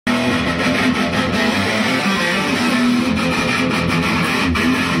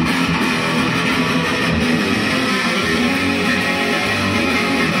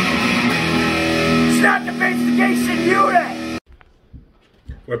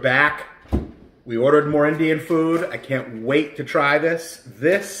We're back. We ordered more Indian food. I can't wait to try this.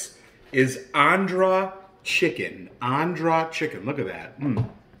 This is Andhra chicken. Andhra chicken. Look at that.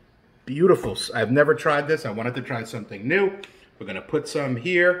 Beautiful. I've never tried this. I wanted to try something new. We're going to put some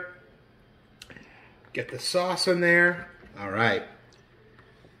here. Get the sauce in there. All right.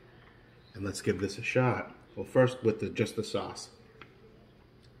 And let's give this a shot. Well, first with just the sauce.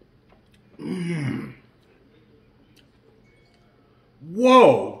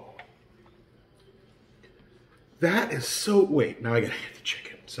 Whoa. That is so... Wait, now I gotta get the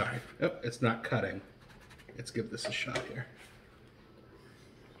chicken. Sorry. Oh, it's not cutting. Let's give this a shot here.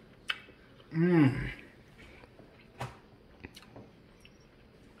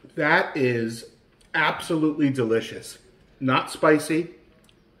 That is absolutely delicious. Not spicy,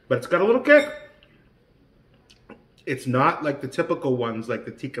 but it's got a little kick. It's not like the typical ones like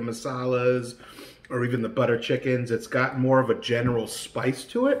the tikka masalas or even the butter chickens. It's got more of a general spice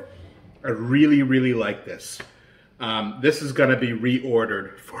to it. I really, really like this. This is gonna be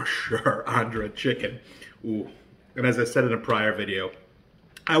reordered for sure, Andhra chicken. Ooh. And as I said in a prior video,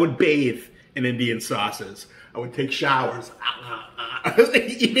 I would bathe in Indian sauces. I would take showers. I was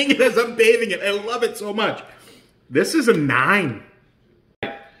eating it as I'm bathing it. I love it so much. This is a 9.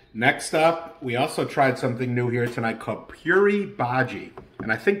 Next up, we also tried something new here tonight called Puri Bhaji. And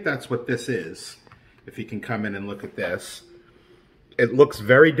I think that's what this is. If you can come in and look at this. It looks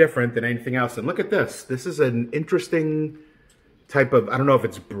very different than anything else. And look at this. This is an interesting type of, I don't know if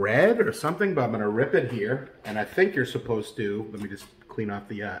it's bread or something, but I'm going to rip it here. And I think you're supposed to, let me just clean off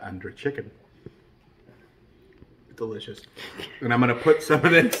the Andhra chicken. Delicious. And I'm going to put some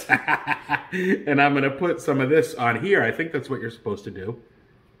of this, and I'm going to put some of this on here. I think that's what you're supposed to do.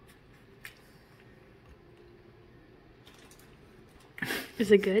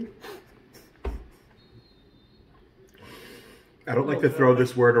 Is it good? I don't like to throw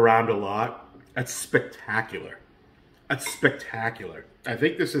this word around a lot. That's spectacular. That's spectacular. I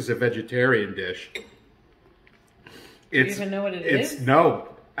think this is a vegetarian dish. Do you even know what it is? No.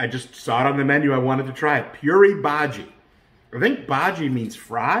 I just saw it on the menu. I wanted to try it. Puri Bhaji. I think Bhaji means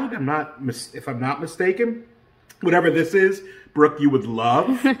fried. If I'm not mistaken. Whatever this is, Brooke, you would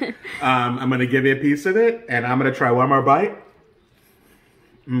love. I'm going to give you a piece of it, and I'm going to try one more bite.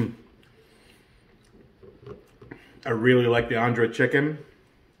 I really like the Andhra chicken,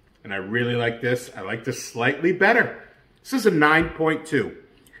 and I really like this. I like this slightly better. This is a 9.2.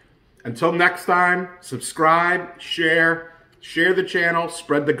 Until next time, subscribe, share the channel,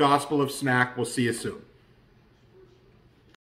 spread the gospel of snack. We'll see you soon.